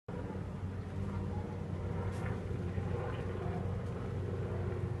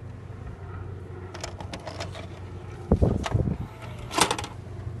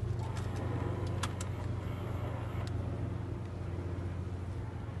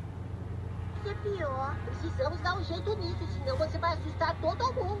pior. Precisamos dar um jeito nisso, senão você vai assustar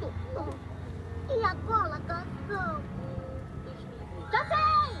todo mundo. E agora, garçom? Já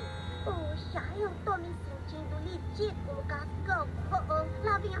sei! Puxa, eu tô me sentindo ridículo, Cascão.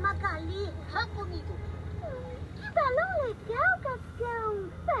 Lá vem a Magali. Já comigo. Que balão legal, Cascão.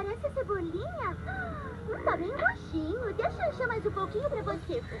 Parece cebolinha. Tá bem roxinho. Deixa eu encher mais um pouquinho pra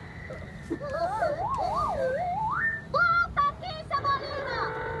você. Volta aqui, cebolinha!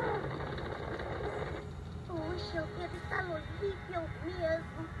 Puxa, o dedo está horrível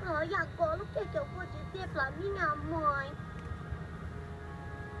mesmo. E agora o que eu vou dizer pra minha mãe?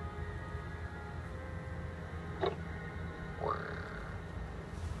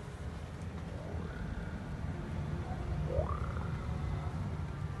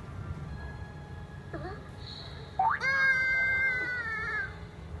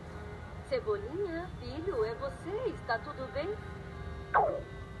 Cebolinha, filho, é você? Está tudo bem?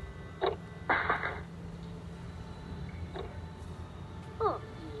 Oh,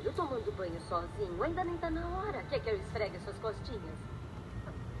 filho, tomando banho sozinho. Ainda nem tá na hora. Quer que eu esfregue suas costinhas?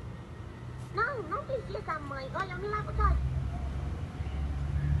 Não precisa, mãe. Olha, eu me lavo sozinha.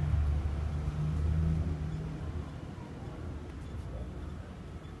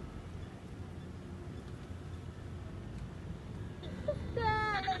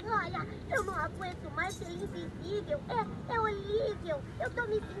 Olha, eu não aguento mais ser invisível. É horrível. Eu tô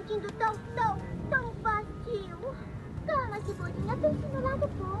me sentindo tão vazio. Calma, cebolinha, pense no lado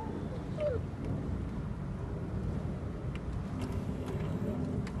bom.